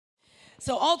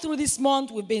So all through this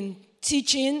month, we've been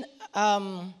teaching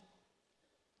on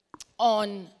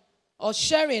or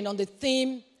sharing on the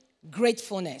theme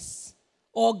gratefulness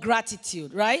or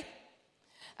gratitude, right?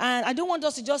 And I don't want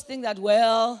us to just think that,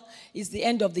 well, it's the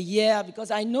end of the year,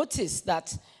 because I noticed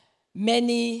that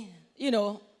many,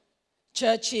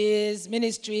 churches,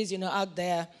 ministries, out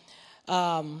there,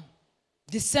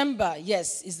 December,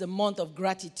 yes, is the month of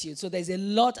gratitude. So there's a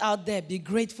lot out there. Be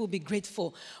grateful, be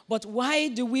grateful. But why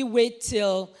do we wait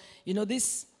till,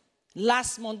 this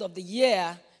last month of the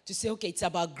year to say, okay, it's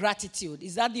about gratitude?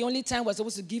 Is that the only time we're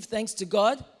supposed to give thanks to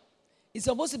God? It's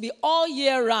supposed to be all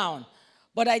year round.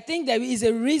 But I think there is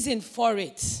a reason for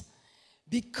it.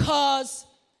 Because,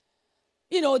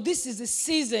 this is the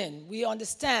season. We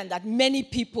understand that many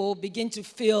people begin to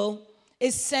feel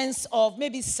a sense of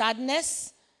maybe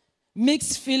sadness,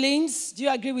 mixed feelings. Do you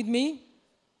agree with me?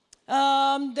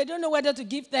 They don't know whether to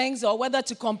give thanks or whether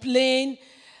to complain.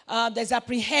 There's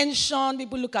apprehension.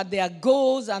 People look at their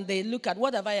goals and they look at,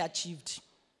 what have I achieved?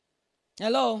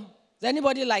 Hello? Is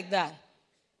anybody like that?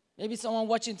 Maybe someone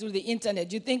watching through the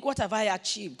internet. You think, what have I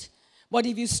achieved? But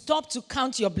if you stop to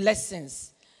count your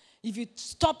blessings, if you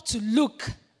stop to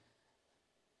look,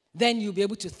 then you'll be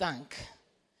able to thank.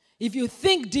 If you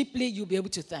think deeply, you'll be able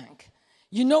to thank.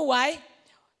 You know why?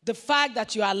 The fact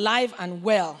that you are alive and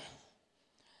well,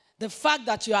 the fact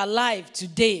that you are alive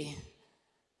today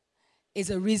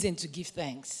is a reason to give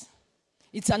thanks.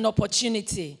 It's an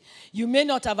opportunity. You may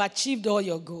not have achieved all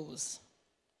your goals.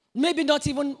 Maybe not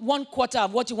even 1/4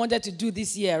 of what you wanted to do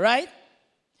this year, right?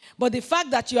 But the fact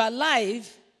that you are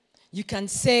alive, you can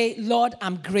say, Lord,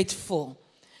 I'm grateful.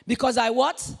 Because I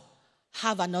what?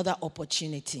 Have another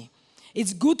opportunity.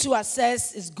 It's good to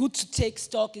assess, it's good to take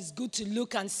stock, it's good to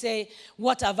look and say,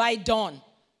 what have I done?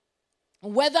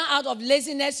 Whether out of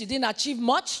laziness you didn't achieve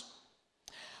much,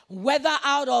 whether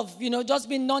out of, just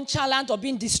being nonchalant or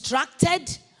being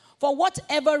distracted, for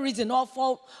whatever reason, or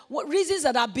for reasons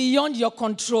that are beyond your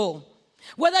control.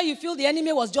 Whether you feel the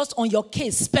enemy was just on your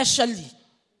case, especially,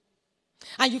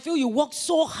 and you feel you worked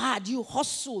so hard, you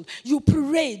hustled, you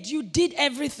prayed, you did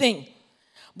everything,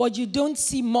 but you don't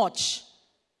see much.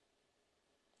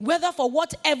 Whether for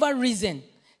whatever reason,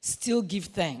 still give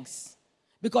thanks.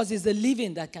 Because it's the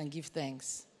living that can give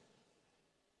thanks.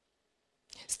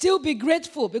 Still be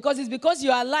grateful, because it's because you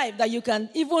are alive that you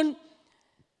can even,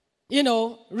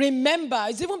 remember.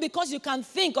 It's even because you can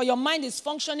think or your mind is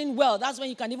functioning well. That's when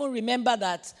you can even remember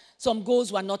that some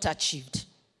goals were not achieved.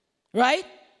 Right?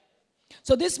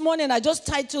 So this morning I just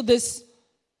titled this,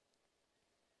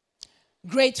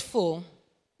 Grateful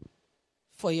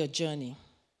for Your Journey.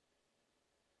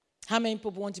 How many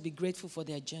people want to be grateful for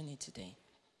their journey today?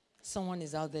 Someone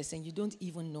is out there saying, you don't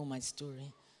even know my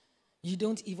story. You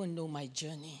don't even know my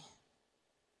journey.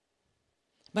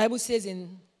 Bible says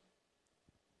in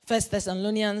 1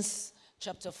 Thessalonians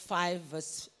chapter 5,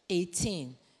 verse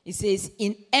 18, it says,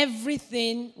 in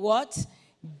everything, what?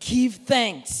 Give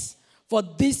thanks, for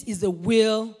this is the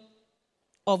will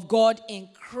of God in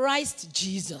Christ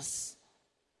Jesus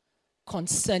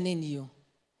concerning you.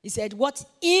 He said, what?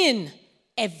 In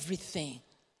everything.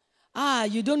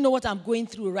 You don't know what I'm going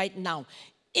through right now.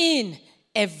 In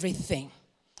everything.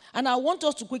 And I want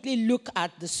us to quickly look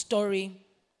at the story.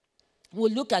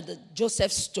 We'll look at the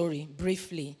Joseph's story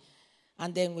briefly,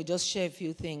 and then we'll just share a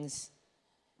few things,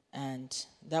 and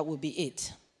that will be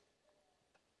it.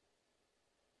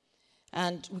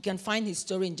 And we can find his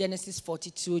story in Genesis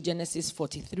 42, Genesis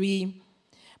 43.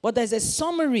 But there's a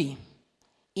summary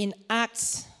in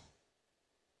Acts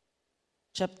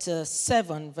chapter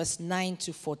 7, verse 9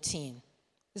 to 14.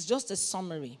 It's just a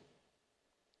summary.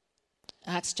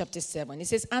 Acts chapter 7. It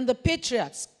says, and the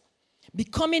patriarchs,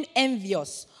 becoming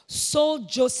envious, sold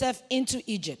Joseph into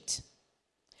Egypt.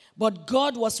 But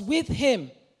God was with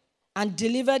him and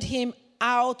delivered him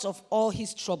out of all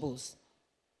his troubles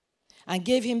and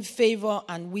gave him favor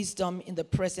and wisdom in the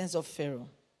presence of Pharaoh,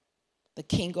 the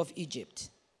king of Egypt.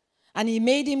 And he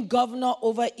made him governor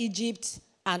over Egypt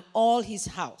and all his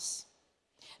house.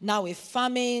 Now a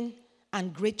famine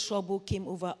and great trouble came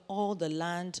over all the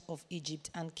land of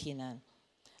Egypt and Canaan,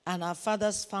 and our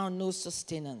fathers found no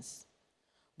sustenance.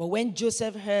 But when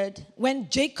Jacob,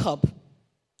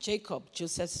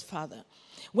 Joseph's father,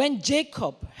 when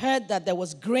Jacob heard that there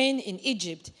was grain in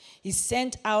Egypt, he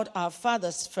sent out our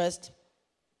fathers first,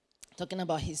 talking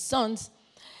about his sons,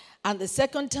 and the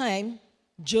second time,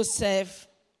 Joseph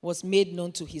was made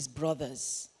known to his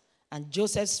brothers, and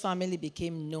Joseph's family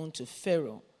became known to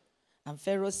Pharaoh. And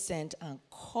Pharaoh sent and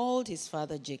called his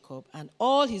father Jacob and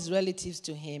all his relatives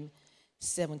to him,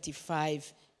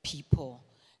 75 people.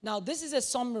 Now, this is a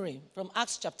summary from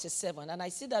Acts chapter 7. And I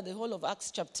see that the whole of Acts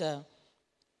chapter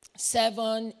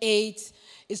 7, 8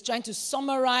 is trying to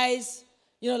summarize,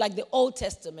 like the Old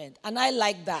Testament. And I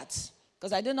like that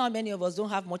because I don't know how many of us don't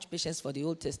have much patience for the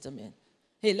Old Testament.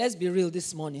 Hey, let's be real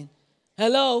this morning.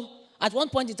 Hello? At one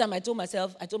point in time, I told my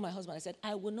husband, I said,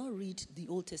 I will not read the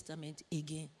Old Testament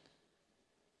again.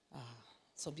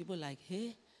 Some people are like,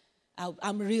 hey,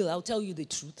 I'm real. I'll tell you the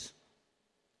truth.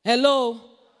 Hello?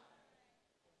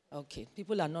 Okay,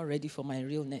 people are not ready for my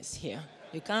realness here.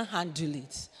 You can't handle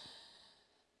it.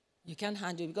 You can't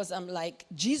handle it because I'm like,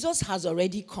 Jesus has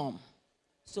already come.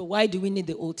 So why do we need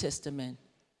the Old Testament?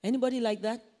 Anybody like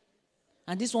that?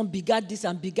 And this one begat this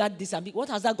and begat this. What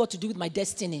has that got to do with my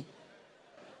destiny?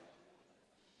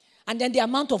 And then the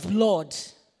amount of blood,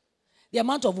 the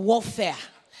amount of warfare,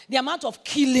 the amount of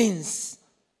killings.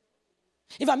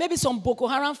 In fact, maybe some Boko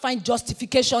Haram find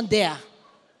justification there.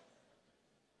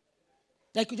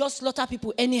 Like you just slaughter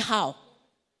people anyhow.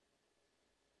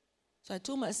 So I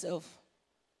told myself,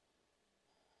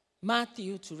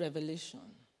 Matthew to Revelation,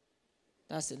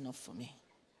 that's enough for me.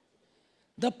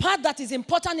 The part that is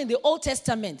important in the Old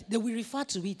Testament, they will refer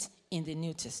to it in the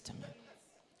New Testament.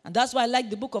 And that's why I like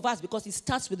the book of Acts, because it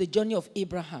starts with the journey of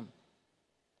Abraham.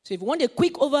 So if you want a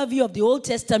quick overview of the Old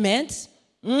Testament,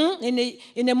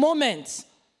 in a moment,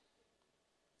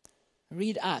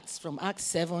 read Acts from Acts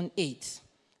 7, 8.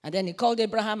 And then he called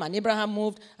Abraham, and Abraham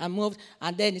moved,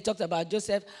 and then he talked about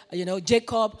Joseph.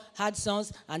 Jacob had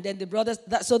sons, and then the brothers.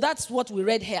 So that's what we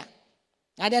read here.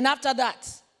 And then after that,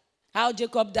 how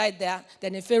Jacob died there.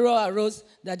 Then a Pharaoh arose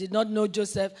that did not know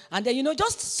Joseph. And then,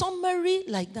 just summary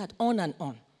like that, on and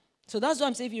on. So that's why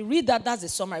I'm saying if you read that, that's a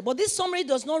summary. But this summary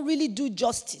does not really do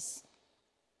justice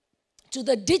to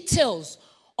the details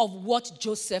of what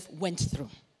Joseph went through.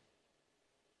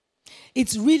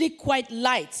 It's really quite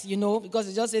light, because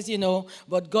it just says,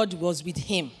 but God was with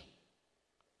him.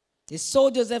 He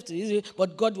sold Joseph to Israel,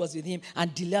 but God was with him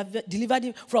and delivered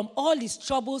him from all his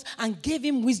troubles and gave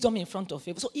him wisdom in front of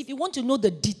him. So if you want to know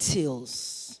the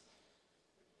details,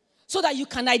 so that you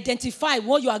can identify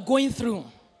what you are going through,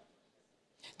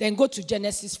 then go to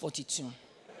Genesis 42.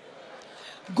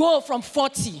 Go from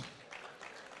 40.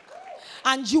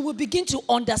 And you will begin to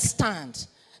understand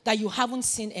that you haven't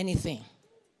seen anything.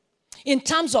 In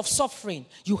terms of suffering,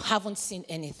 you haven't seen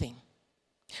anything.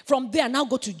 From there, now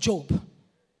go to Job.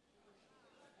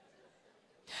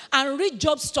 And read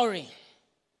Job's story.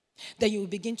 Then you will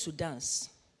begin to dance.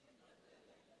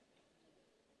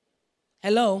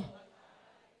 Hello?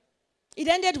 It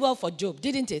ended well for Job,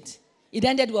 didn't it? It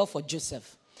ended well for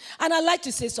Joseph. And I'd like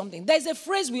to say something. There's a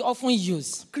phrase we often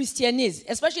use, Christianese,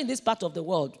 especially in this part of the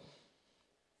world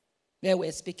where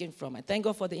we're speaking from. I thank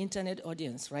God for the internet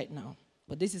audience right now.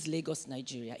 But this is Lagos,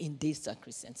 Nigeria, in Daystar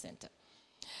Christian Center.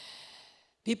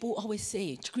 People always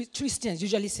say, Christians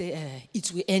usually say,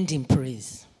 it will end in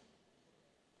praise.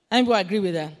 Anybody agree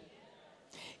with that?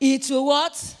 It will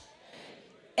what?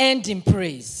 End in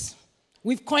praise.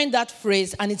 We've coined that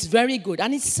phrase, and it's very good.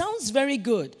 And it sounds very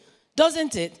good,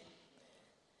 doesn't it?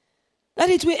 That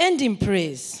it will end in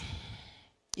praise.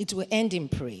 It will end in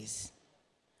praise.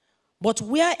 But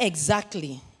where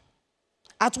exactly?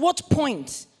 At what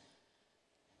point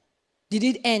did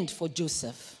it end for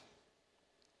Joseph?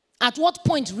 At what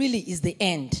point really is the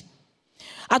end?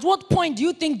 At what point do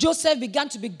you think Joseph began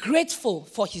to be grateful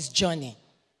for his journey?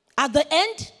 At the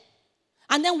end?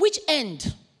 And then which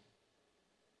end?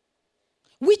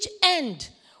 Which end?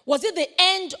 Was it the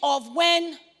end of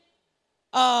when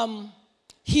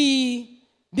he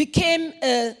became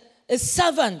a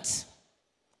servant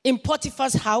in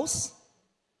Potiphar's house?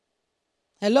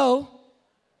 Hello?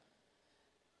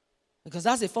 Because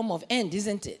that's a form of end,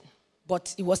 isn't it?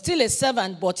 But he was still a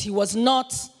servant, but he was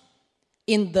not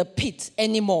in the pit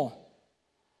anymore.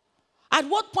 At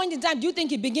what point in time do you think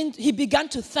he began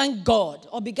to thank God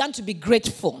or began to be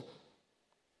grateful?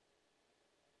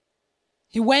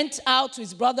 He went out to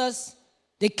his brothers.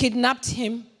 They kidnapped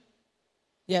him.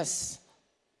 Yes.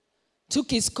 Took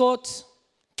his coat,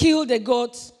 killed the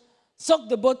goat, soaked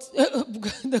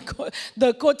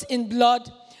the coat in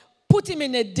blood, put him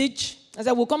in a ditch. I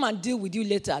said, we'll come and deal with you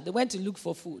later. They went to look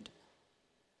for food.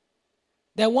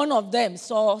 Then one of them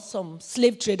saw some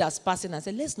slave traders passing and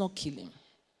said, let's not kill him.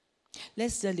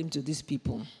 Let's sell him to these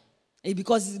people.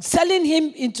 Because selling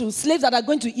him into slaves that are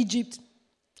going to Egypt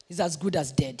is as good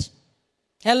as dead.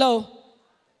 Hello?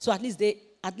 So at least they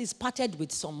parted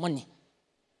with some money.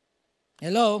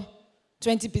 Hello?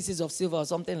 20 pieces of silver or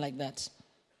something like that.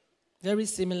 Very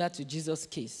similar to Jesus'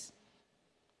 case.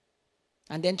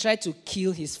 And then tried to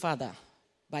kill his father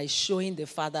by showing the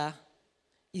father,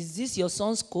 is this your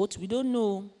son's coat? We don't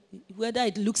know whether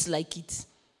it looks like it.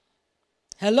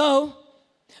 Hello?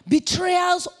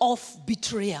 Betrayals of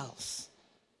betrayals.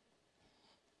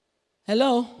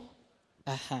 Hello?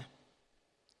 Uh-huh.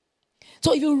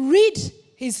 So if you read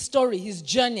his story, his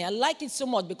journey, I like it so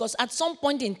much because at some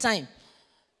point in time,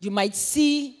 you might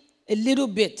see a little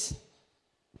bit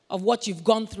of what you've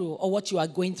gone through or what you are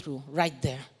going through right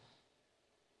there.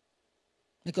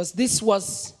 Because this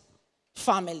was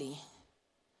family.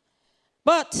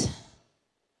 But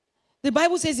the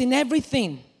Bible says in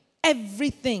everything,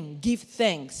 give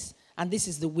thanks. And this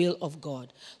is the will of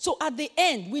God. So at the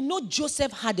end, we know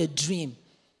Joseph had a dream.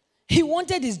 He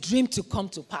wanted his dream to come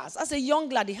to pass. As a young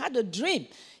lad, he had a dream.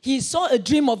 He saw a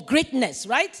dream of greatness,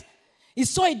 right? He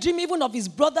saw a dream even of his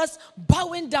brothers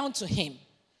bowing down to him.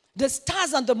 The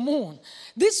stars and the moon.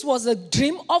 This was a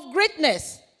dream of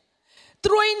greatness.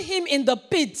 Throwing him in the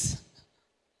pit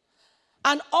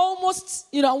and almost,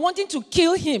 wanting to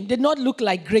kill him did not look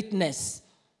like greatness.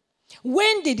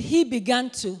 When did he begin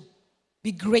to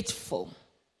be grateful?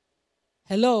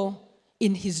 Hello?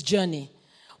 In his journey.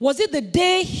 Was it the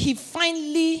day he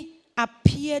finally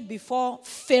appeared before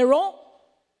Pharaoh?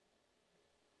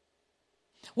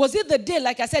 Was it the day,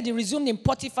 like I said, he resumed in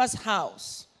Potiphar's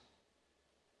house?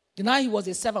 Now he was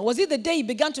a servant. Was it the day he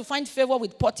began to find favor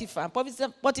with Potiphar?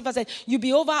 Potiphar said, "You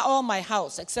be over all my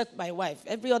house except my wife.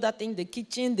 Every other thing, the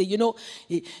kitchen, you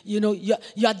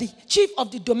are the chief of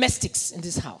the domestics in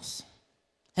this house."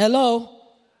 Hello?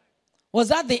 Was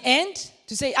that the end?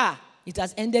 To say, it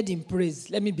has ended in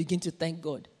praise. Let me begin to thank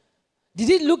God.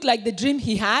 Did it look like the dream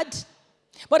he had?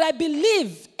 But I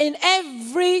believe in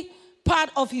every part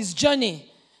of his journey,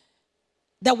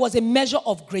 there was a measure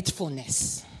of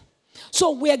gratefulness.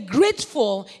 So we're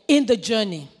grateful in the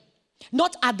journey,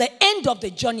 not at the end of the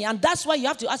journey. And that's why you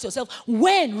have to ask yourself,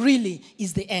 when really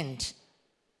is the end?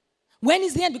 When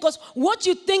is the end? Because what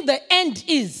you think the end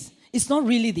is, it's not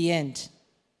really the end.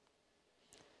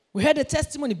 We heard a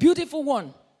testimony, beautiful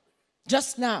one,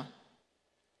 just now.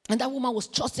 And that woman was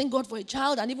trusting God for a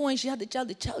child. And even when she had the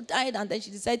child died. And then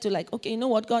she decided to okay, you know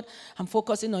what, God? I'm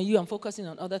focusing on you. I'm focusing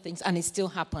on other things. And it still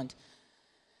happened.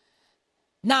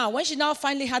 Now, when she now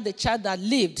finally had the child that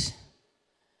lived,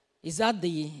 is that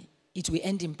it will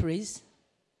end in praise?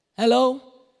 Hello?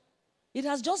 It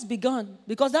has just begun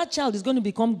because that child is going to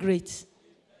become great.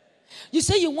 You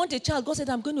say you want a child. God said,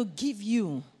 I'm going to give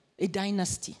you a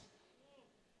dynasty.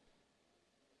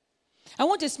 I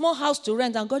want a small house to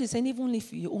rent. And God is saying, even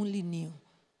if you only knew,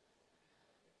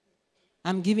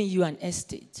 I'm giving you an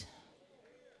estate.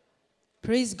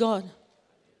 Praise God.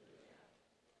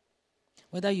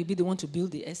 Whether you be the one to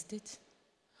build the estate,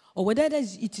 or whether it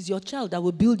is your child that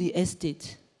will build the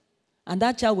estate, and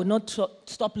that child will not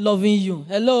stop loving you.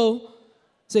 Hello?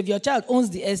 So if your child owns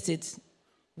the estate,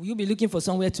 will you be looking for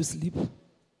somewhere to sleep?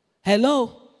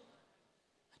 Hello?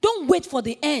 Don't wait for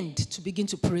the end to begin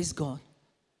to praise God,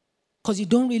 because you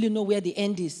don't really know where the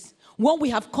end is. What we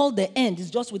have called the end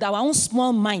is just with our own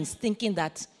small minds thinking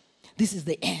that this is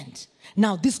the end.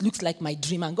 Now, this looks like my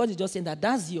dream, and God is just saying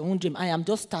that's your own dream. I am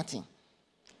just starting.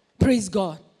 Praise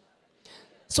God.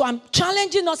 So I'm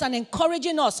challenging us and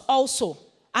encouraging us also,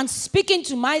 and speaking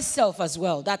to myself as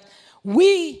well, that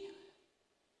we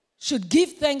should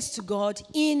give thanks to God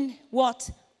in what?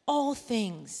 All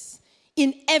things.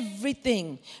 In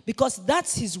everything. Because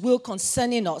that's his will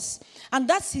concerning us. And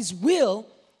that's his will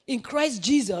in Christ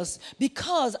Jesus.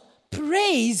 Because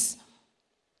praise,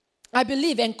 I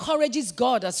believe, encourages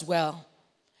God as well.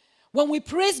 When we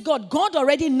praise God, God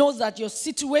already knows that your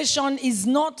situation is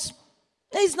not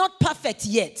perfect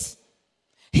yet.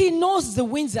 He knows the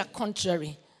winds are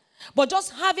contrary. But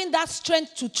just having that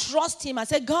strength to trust him and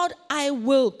say, God, I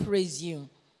will praise you.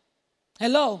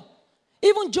 Hello?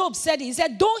 Even Job said it. He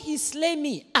said, though he slay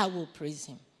me, I will praise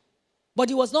him. But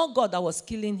it was not God that was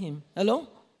killing him. Hello?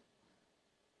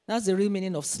 That's the real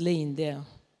meaning of slaying there.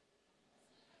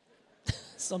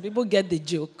 Some people get the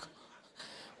joke.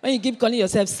 When you keep calling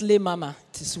yourself slay mama,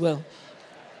 it is well.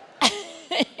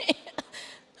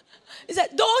 He said,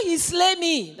 though he slay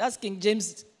me, that's King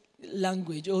James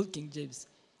language, old King James,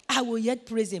 I will yet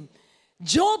praise him.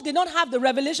 Job did not have the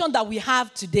revelation that we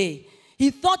have today.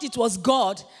 He thought it was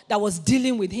God that was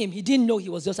dealing with him. He didn't know he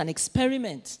was just an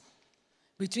experiment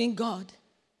between God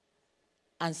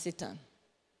and Satan.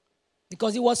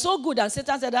 Because he was so good, and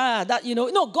Satan said,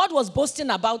 God was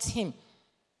boasting about him.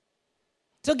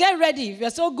 So get ready. If you're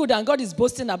so good and God is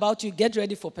boasting about you, get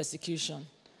ready for persecution.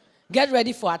 Get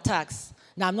ready for attacks.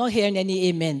 Now, I'm not hearing any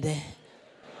amen there.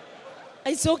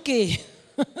 It's okay.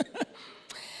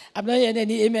 I'm not hearing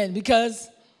any amen because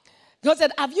God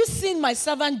said, have you seen my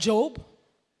servant Job?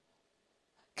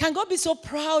 Can God be so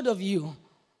proud of you?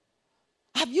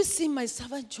 Have you seen my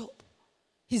servant Job?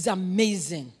 He's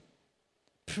amazing.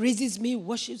 praises me,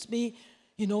 worships me.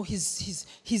 You know, he's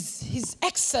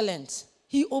excellent.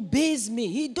 He obeys me.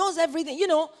 He does everything, you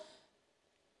know.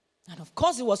 And of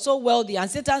course, he was so wealthy. And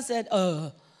Satan said,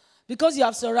 because you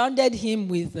have surrounded him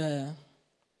with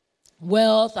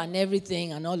wealth and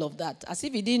everything and all of that. As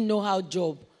if he didn't know how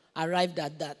Job arrived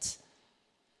at that.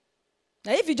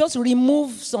 Now, if you just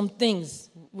remove some things,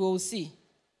 we'll see.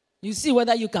 You see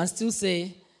whether you can still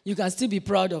say, you can still be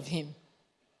proud of him.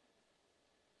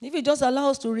 If you just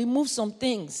allow us to remove some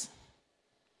things,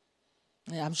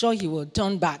 I'm sure he will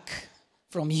turn back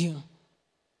from you.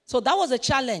 So that was a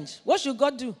challenge. What should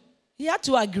God do? He had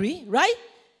to agree, right?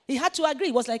 He had to agree.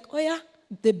 It was like, oh yeah,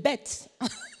 the bet.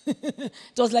 It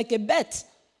was like a bet.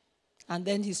 And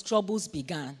then his troubles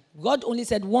began. God only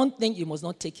said one thing, you must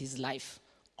not take his life.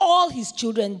 All his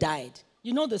children died.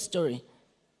 You know the story.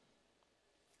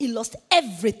 He lost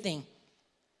everything.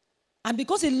 And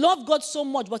because he loved God so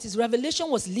much, but his revelation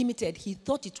was limited, he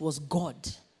thought it was God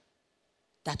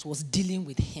that was dealing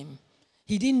with him.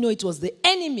 He didn't know it was the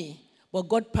enemy, but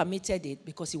God permitted it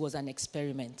because it was an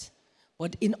experiment.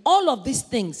 But in all of these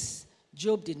things,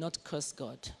 Job did not curse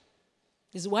God.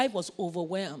 His wife was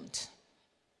overwhelmed.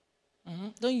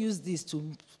 Don't use this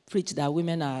to preach that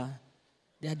women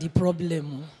they are the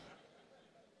problem.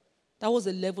 That was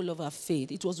the level of her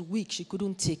faith. It was weak. She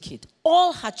couldn't take it.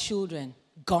 All her children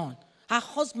gone. Her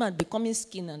husband becoming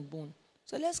skin and bone.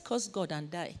 So let's curse God and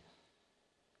die.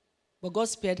 But God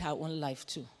spared her own life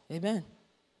too. Amen.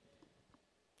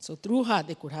 So through her,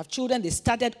 they could have children. They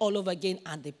started all over again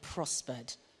and they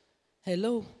prospered.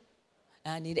 Hello.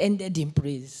 And it ended in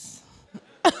praise.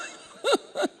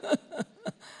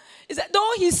 He said,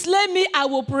 though he slay me, I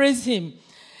will praise him.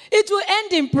 It will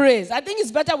end in praise. I think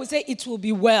it's better we say it will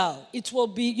be well. It will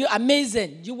be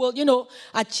amazing. You will,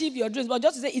 achieve your dreams. But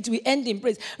just to say it will end in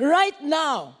praise. Right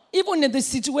now, even in the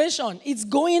situation, it's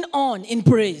going on in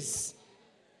praise.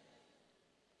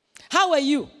 How are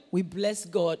you? We bless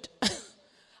God.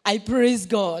 I praise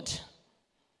God.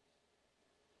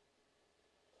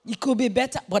 It could be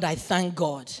better, but I thank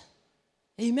God.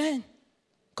 Amen.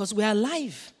 Because we are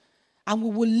alive. And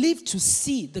we will live to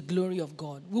see the glory of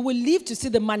God. We will live to see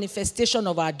the manifestation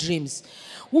of our dreams.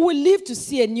 We will live to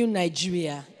see a new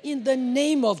Nigeria in the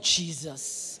name of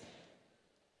Jesus.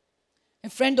 A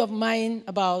friend of mine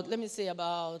about 4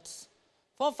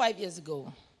 or 5 years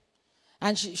ago,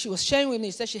 and she was sharing with me,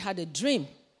 she said she had a dream.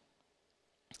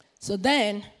 So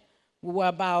then, we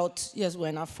were we're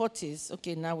in our 40s.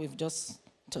 Okay, now we've just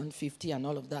turned 50 and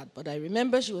all of that. But I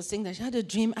remember she was saying that she had a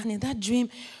dream, and in that dream,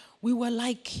 we were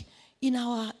like, we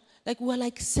were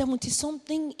like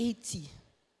 70-something, 80.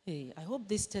 Hey, I hope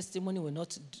this testimony will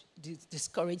not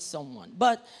discourage someone.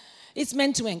 But it's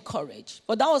meant to encourage.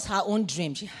 But that was her own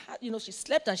dream. She had, she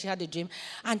slept and she had a dream.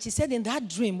 And she said in that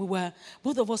dream,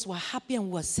 both of us were happy and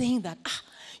we were saying that,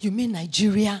 you mean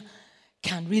Nigeria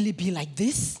can really be like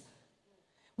this?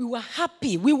 We were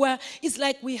happy. It's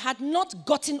like we had not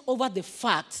gotten over the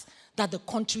fact that the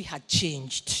country had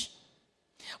changed.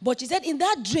 But she said in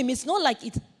that dream, it's not like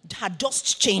it had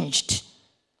just changed.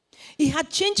 It had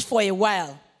changed for a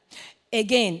while.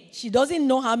 Again, she doesn't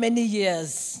know how many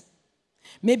years.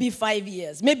 Maybe 5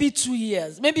 years, maybe 2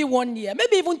 years, maybe 1 year,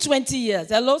 maybe even 20 years.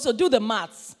 Hello? So do the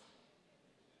maths.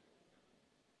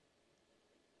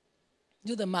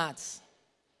 Do the maths.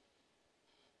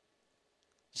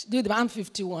 I'm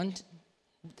 51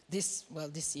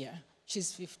 this year.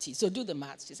 She's 50. So do the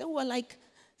maths. She said, we're like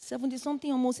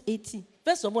 70-something, almost 80.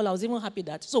 First of all, I was even happy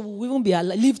that. So we won't be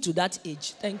alive to that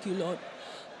age. Thank you, Lord.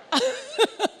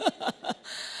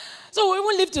 So we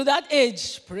won't live to that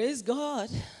age. Praise God.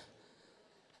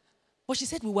 But she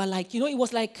said we were like, it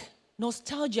was like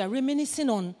nostalgia, reminiscing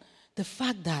on the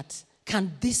fact that,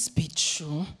 can this be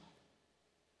true?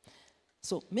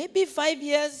 So maybe 5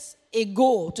 years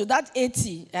ago to that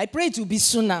 80, I pray it will be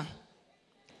sooner.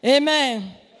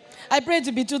 Amen. I pray it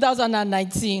will be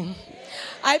 2019.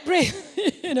 I pray,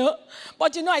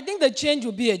 But I think the change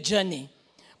will be a journey.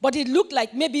 But it looked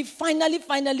like maybe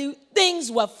finally,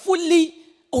 things were fully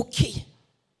okay.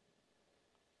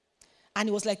 And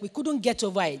it was like we couldn't get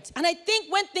over it. And I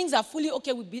think when things are fully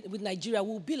okay with Nigeria,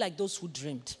 we'll be like those who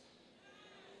dreamed.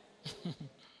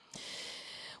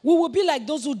 We will be like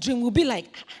those who dream. We'll be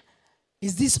like,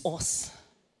 is this us?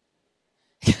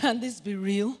 Can this be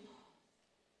real?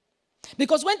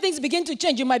 Because when things begin to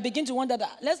change, you might begin to wonder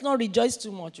that let's not rejoice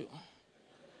too much.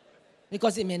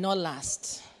 Because it may not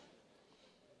last.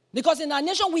 Because in our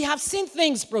nation, we have seen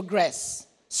things progress.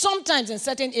 Sometimes in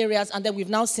certain areas, and then we've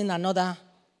now seen another.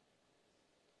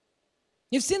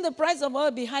 You've seen the price of oil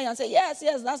be high and say, yes,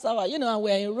 that's our, and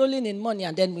we're enrolling in money,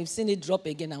 and then we've seen it drop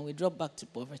again and we drop back to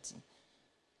poverty.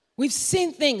 We've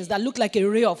seen things that look like a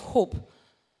ray of hope.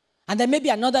 And then maybe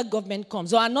another government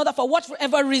comes or another, for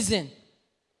whatever reason.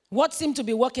 What seemed to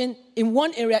be working in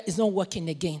one area is not working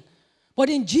again. But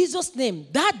in Jesus' name,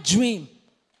 that dream,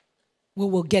 we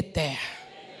will get there.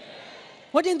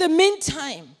 But in the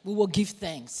meantime, we will give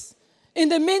thanks. In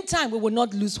the meantime, we will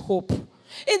not lose hope.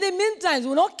 In the meantime, we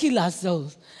will not kill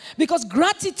ourselves. Because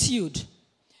gratitude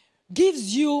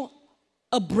gives you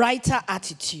a brighter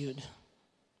attitude.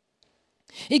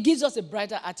 It gives us a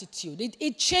brighter attitude.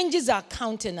 It changes our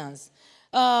countenance.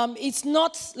 It's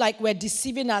not like we're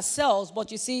deceiving ourselves, but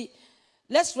you see,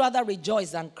 let's rather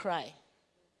rejoice than cry.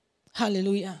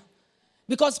 Hallelujah.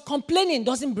 Because complaining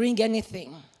doesn't bring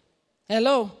anything.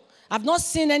 Hello? I've not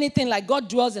seen anything like God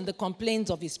dwells in the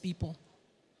complaints of his people.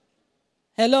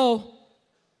 Hello?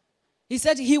 He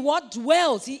said he what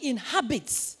dwells, he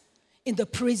inhabits in the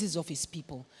praises of his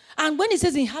people. And when he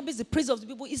says he inhabits the praise of the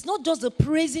people, it's not just the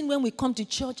praising when we come to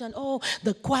church and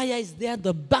the choir is there,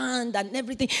 the band and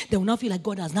everything. They will not feel like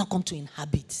God has now come to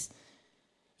inhabit.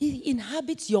 He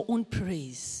inhabits your own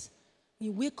praise.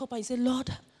 You wake up and you say, Lord,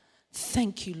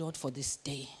 thank you, Lord, for this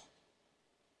day.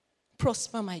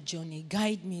 Prosper my journey,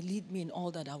 guide me, lead me in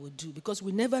all that I will do. Because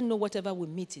we never know whatever we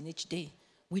meet in each day.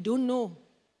 We don't know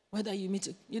whether you meet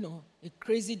a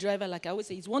crazy driver, like I always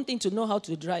say. It's one thing to know how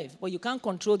to drive, but you can't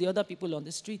control the other people on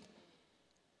the street.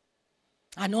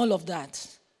 And all of that.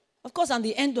 Of course, at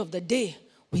the end of the day,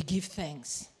 we give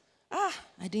thanks. I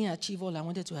didn't achieve all I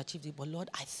wanted to achieve, but Lord,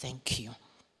 I thank you.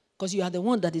 Because you are the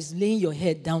one that is laying your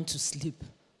head down to sleep.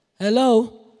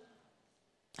 Hello?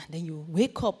 And then you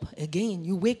wake up again.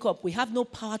 You wake up. We have no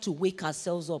power to wake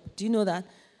ourselves up. Do you know that?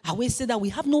 I always say that we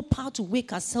have no power to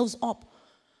wake ourselves up.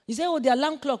 You say, the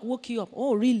alarm clock woke you up.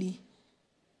 Oh, really?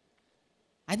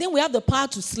 I think we have the power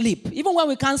to sleep. Even when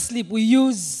we can't sleep,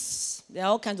 there are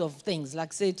all kinds of things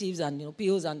like sedatives and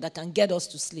pills and that can get us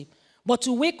to sleep. But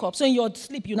to wake up, so in your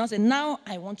sleep, you now say, now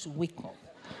I want to wake up.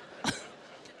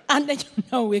 And then you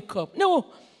now wake up. No,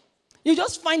 you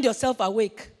just find yourself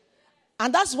awake.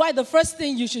 And that's why the first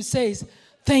thing you should say is,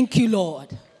 thank you, Lord.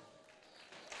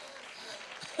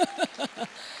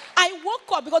 I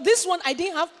woke up because this one, I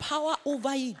didn't have power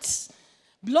over it.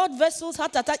 Blood vessels,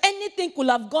 heart attack, anything could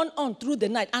have gone on through the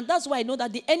night. And that's why I know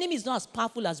that the enemy is not as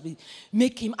powerful as we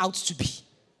make him out to be.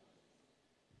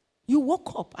 You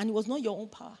woke up and it was not your own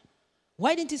power.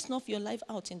 Why didn't he snuff your life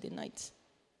out in the night?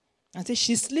 And say,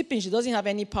 she's sleeping, she doesn't have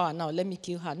any power now, let me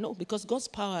kill her. No, because God's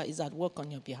power is at work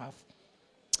on your behalf.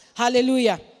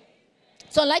 Hallelujah.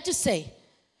 So I'd like to say,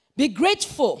 be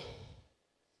grateful.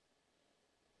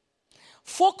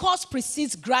 Focus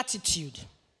precedes gratitude.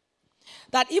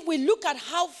 That if we look at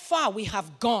how far we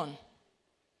have gone,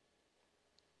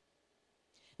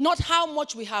 not how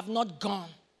much we have not gone,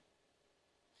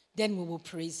 then we will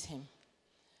praise him.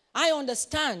 I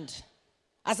understand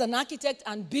as an architect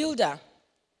and builder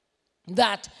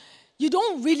that you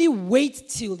don't really wait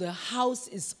till the house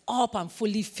is up and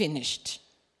fully finished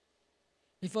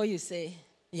before you say,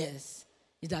 yes,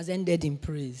 it has ended in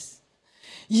praise.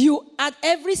 You, at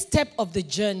every step of the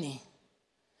journey,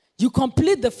 you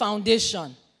complete the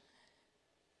foundation.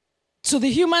 To the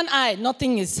human eye,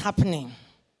 nothing is happening.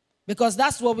 Because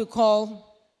that's what we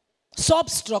call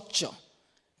substructure.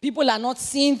 People are not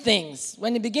seeing things.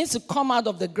 When it begins to come out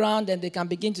of the ground, then they can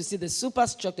begin to see the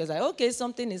superstructure. It's like, okay,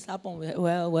 something is happening.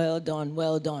 Well done,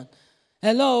 well done.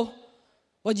 Hello?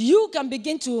 But you can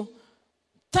begin to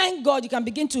thank God. You can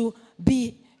begin to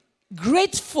be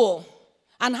grateful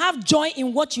and have joy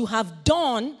in what you have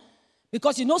done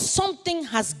because you know something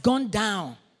has gone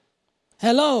down.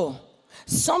 Hello?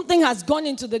 Something has gone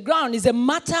into the ground. It's a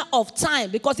matter of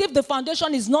time because if the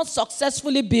foundation is not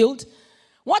successfully built,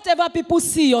 whatever people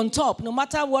see on top, no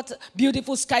matter what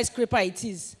beautiful skyscraper it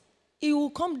is, it will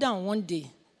come down one day.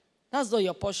 That's not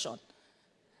your portion.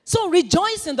 So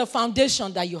rejoice in the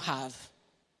foundation that you have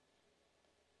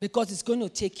because it's going to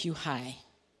take you high.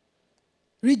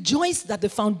 Rejoice that the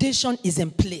foundation is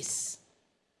in place.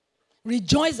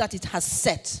 Rejoice that it has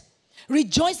set.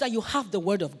 Rejoice that you have the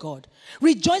word of God.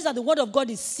 Rejoice that the word of God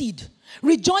is seed.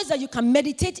 Rejoice that you can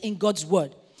meditate in God's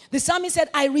word. The psalmist said,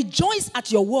 I rejoice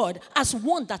at your word as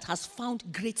one that has found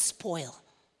great spoil.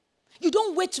 You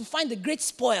don't wait to find the great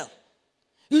spoil.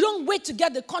 You don't wait to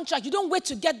get the contract. You don't wait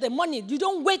to get the money. You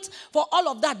don't wait for all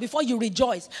of that before you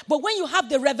rejoice. But when you have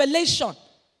the revelation,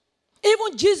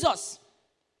 even Jesus,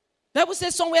 the Bible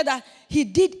says somewhere that he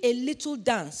did a little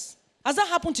dance. Has that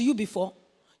happened to you before?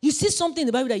 You see something in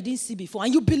the Bible that you didn't see before,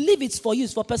 and you believe it's for you,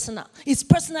 it's for personal. It's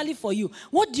personally for you.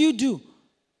 What do?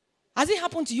 Has it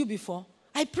happened to you before?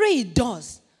 I pray it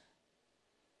does.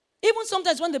 Even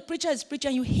sometimes when the preacher is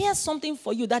preaching, you hear something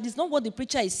for you that is not what the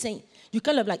preacher is saying. You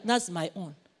kind of like, that's my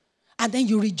own. And then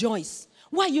you rejoice.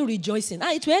 Why are you rejoicing?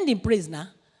 It will end in praise now.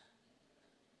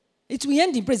 It will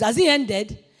end in praise. Has it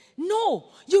ended? No.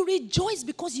 You rejoice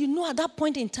because you know at that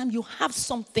point in time you have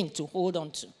something to hold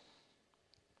on to.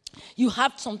 You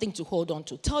have something to hold on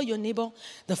to. Tell your neighbor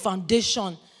the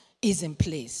foundation is in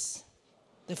place.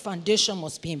 The foundation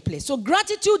must be in place. So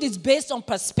gratitude is based on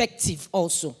perspective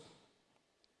also.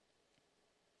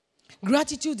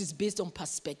 Gratitude is based on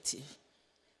perspective.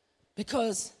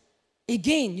 Because,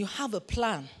 again, you have a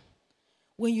plan.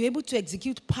 When you're able to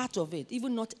execute part of it,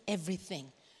 even not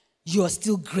everything, you are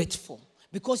still grateful.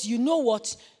 Because you know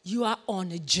what? You are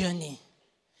on a journey.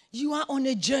 You are on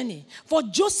a journey. For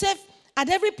Joseph, at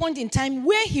every point in time,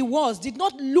 where he was did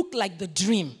not look like the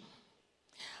dream.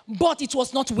 But it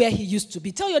was not where he used to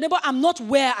be. Tell your neighbor, I'm not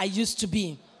where I used to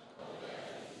be.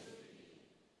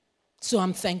 So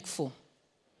I'm thankful.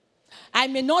 I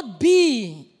may not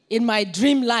be in my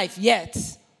dream life yet,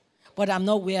 but I'm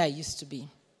not where I used to be.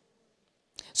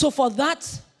 So for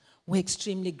that, we're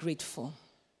extremely grateful.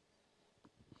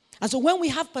 And so when we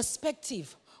have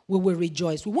perspective, we will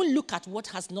rejoice. We won't look at what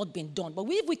has not been done. But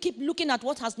if we keep looking at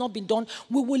what has not been done,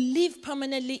 we will live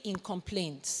permanently in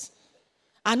complaints.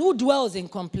 And who dwells in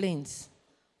complaints?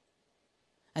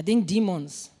 I think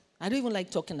demons. I don't even like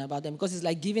talking about them because it's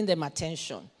like giving them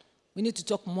attention. We need to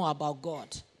talk more about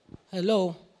God.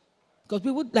 Hello? Because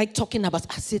people like talking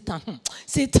about Satan.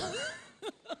 Satan.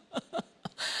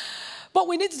 But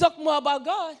we need to talk more about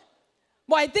God.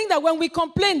 But I think that when we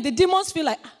complain, the demons feel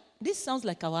like, this sounds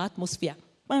like our atmosphere.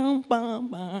 Bam, bam,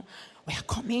 bam.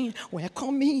 We're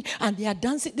coming. And they are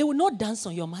dancing. They will not dance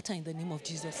on your matter in the name of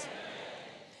Jesus.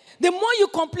 The more you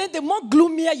complain, the more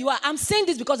gloomier you are. I'm saying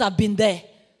this because I've been there.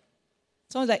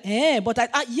 Someone's like,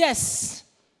 yes.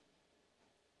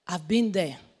 I've been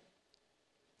there.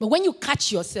 But when you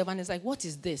catch yourself and it's like, what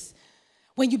is this?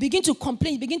 When you begin to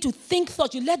complain, you begin to think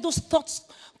thoughts, you let those thoughts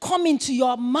come into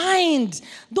your mind.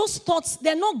 Those thoughts,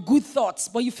 they're not good thoughts,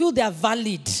 but you feel they are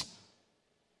valid.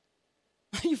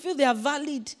 You feel they are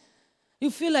valid.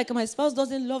 You feel like my spouse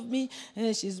doesn't love me,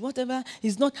 she's whatever,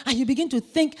 he's not. And you begin to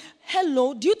think,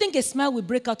 hello, do you think a smile will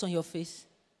break out on your face?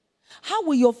 How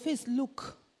will your face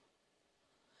look?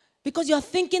 Because you're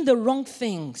thinking the wrong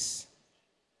things.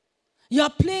 You are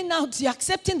playing out, you're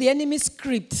accepting the enemy's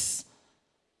scripts.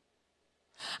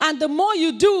 And the more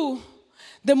you do,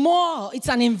 the more it's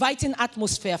an inviting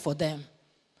atmosphere for them.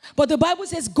 But the Bible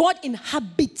says God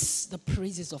inhabits the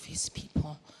praises of his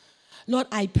people. Lord,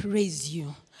 I praise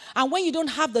you. And when you don't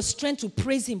have the strength to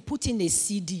praise him, put in a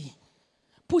CD.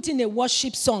 Put in a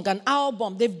worship song, an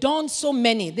album. They've done so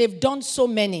many. There's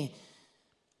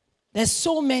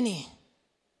so many.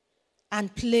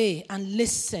 And play and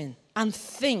listen and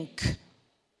think.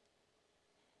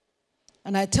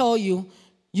 And I tell you,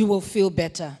 you will feel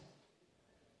better.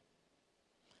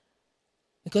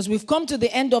 Because we've come to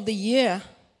the end of the year.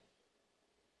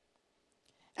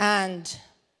 And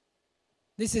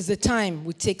this is the time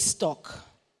we take stock.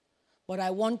 But I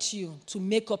want you to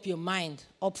make up your mind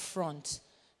up front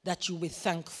that you will be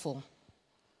thankful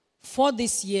for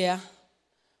this year,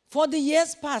 for the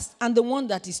years past, and the one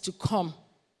that is to come.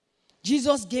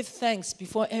 Jesus gave thanks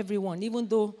before everyone, even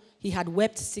though he had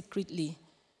wept secretly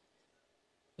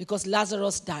because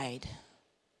Lazarus died.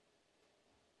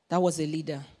 That was a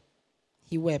leader.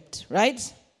 He wept,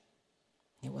 right?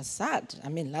 It was sad.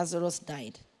 Lazarus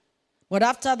died. But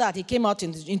after that, he came out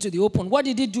into the open. What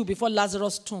did he do before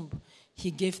Lazarus' tomb? He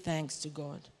gave thanks to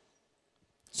God.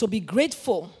 So be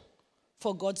grateful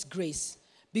for God's grace.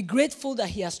 Be grateful that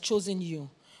he has chosen you.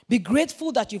 Be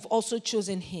grateful that you've also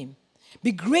chosen him.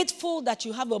 Be grateful that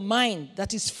you have a mind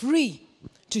that is free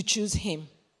to choose him.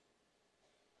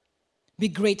 Be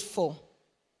grateful.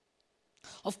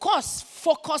 Of course,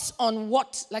 focus on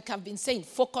what, like I've been saying,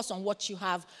 focus on what you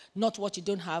have, not what you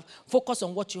don't have. Focus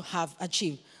on what you have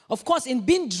achieved. Of course, in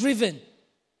being driven,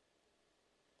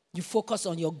 you focus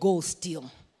on your goal still.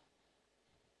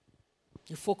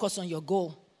 You focus on your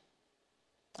goal.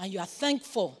 And you are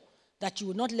thankful that you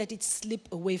will not let it slip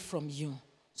away from you.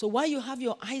 So while you have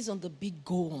your eyes on the big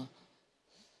goal,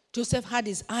 Joseph had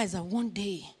his eyes that one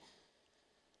day,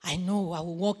 I know I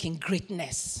will walk in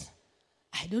greatness.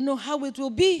 I don't know how it will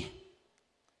be.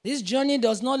 This journey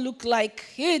does not look like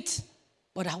it,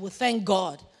 but I will thank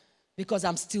God because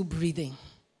I'm still breathing,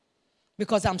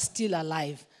 because I'm still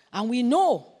alive. And we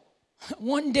know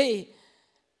one day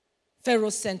Pharaoh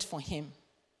sent for him,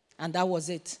 and that was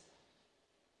it.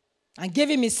 And gave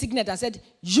him his signet and said,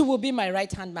 you will be my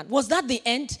right-hand man. Was that the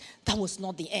end? That was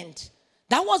not the end.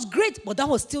 That was great, but that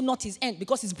was still not his end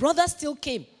because his brother still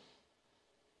came.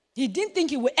 He didn't think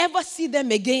he would ever see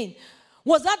them again.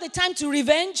 Was that the time to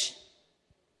revenge?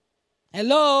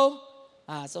 Hello?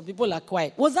 Some people are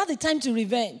quiet. Was that the time to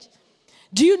revenge?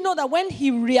 Do you know that when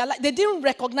he realized, they didn't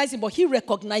recognize him, but he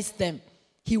recognized them.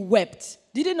 He wept.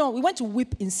 Did you know? He went to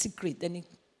weep in secret, then he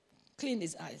cleaned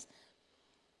his eyes.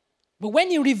 But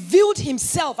when he revealed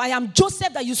himself, I am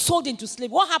Joseph that you sold into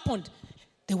slavery, what happened?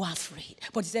 They were afraid.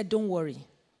 But he said, don't worry.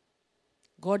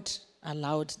 God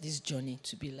allowed this journey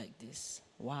to be like this.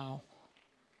 Wow.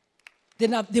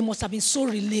 They must have been so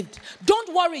relieved.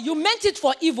 Don't worry, you meant it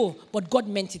for evil, but God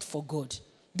meant it for good.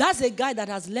 That's a guy that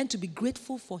has learned to be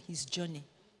grateful for his journey.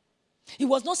 He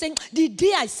was not saying, the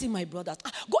day I see my brothers,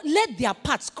 God, let their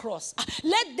paths cross.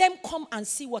 Let them come and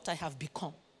see what I have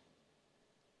become.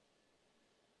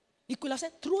 He could have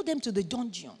said, throw them to the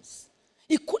dungeons.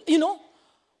 He could,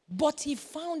 but he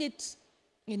found it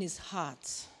in his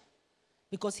heart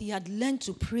because he had learned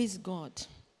to praise God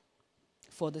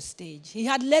for the stage. He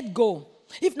had let go.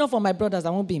 If not for my brothers, I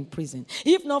won't be in prison.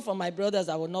 If not for my brothers,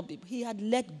 I will not be. He had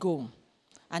let go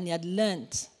and he had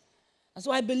learned. And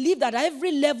so I believe that at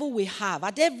every level we have,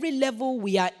 at every level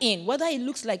we are in, whether it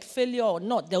looks like failure or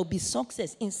not, there will be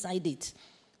success inside it.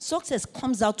 Success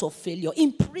comes out of failure.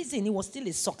 In prison, it was still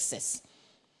a success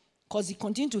because he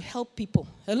continued to help people.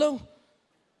 Hello?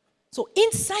 So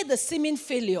inside the seeming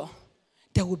failure,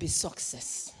 there will be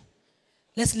success.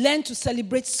 Let's learn to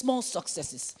celebrate small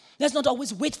successes. Let's not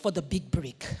always wait for the big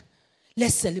break.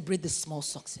 Let's celebrate the small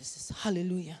successes.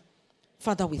 Hallelujah.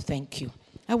 Father, we thank you.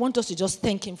 I want us to just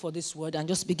thank him for this word and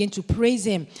just begin to praise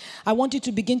him. I want you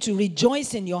to begin to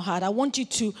rejoice in your heart. I want you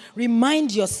to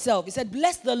remind yourself. He said,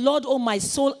 bless the Lord, O my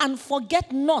soul, and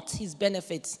forget not his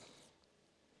benefits.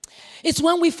 It's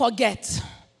when we forget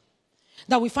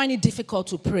that we find it difficult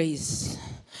to praise.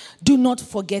 Do not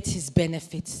forget his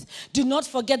benefits. Do not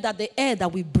forget that the air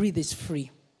that we breathe is free.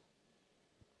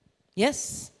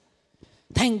 Yes?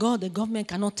 Thank God the government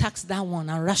cannot tax that one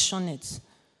and ration it.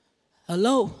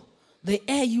 Hello? The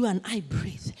air you and I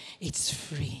breathe, it's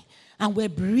free. And we're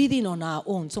breathing on our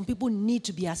own. Some people need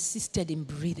to be assisted in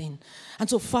breathing. And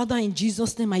so, Father, in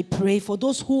Jesus' name, I pray for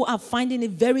those who are finding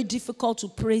it very difficult to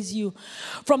praise you.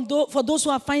 For those who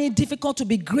are finding it difficult to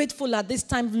be grateful at this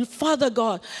time, Father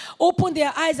God, open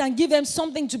their eyes and give them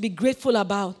something to be grateful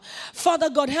about. Father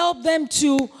God, help them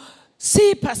to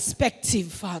see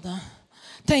perspective, Father.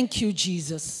 Thank you,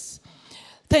 Jesus.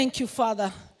 Thank you,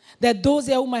 Father, that those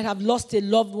here who might have lost a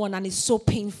loved one and it's so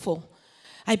painful,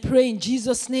 I pray in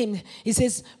Jesus' name, he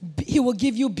says, he will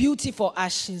give you beauty for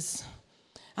ashes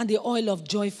and the oil of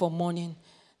joy for mourning,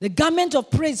 the garment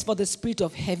of praise for the spirit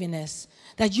of heaviness,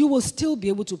 that you will still be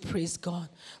able to praise God.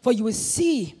 For you will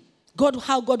see God,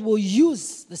 how God will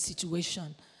use the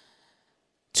situation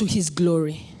to his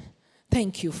glory.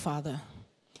 Thank you, Father.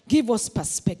 Give us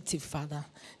perspective, Father.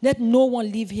 Let no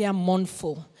one live here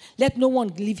mournful. Let no one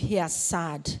live here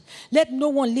sad. Let no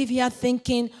one live here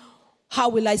thinking, how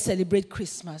will I celebrate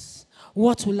Christmas?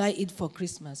 What will I eat for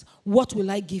Christmas? What will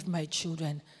I give my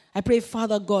children? I pray,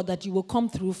 Father God, that you will come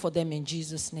through for them in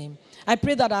Jesus' name. I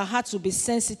pray that our hearts will be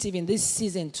sensitive in this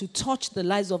season to touch the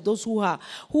lives of those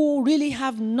who really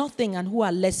have nothing and who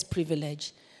are less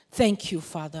privileged. Thank you,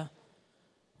 Father.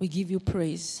 We give you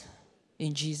praise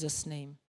in Jesus' name.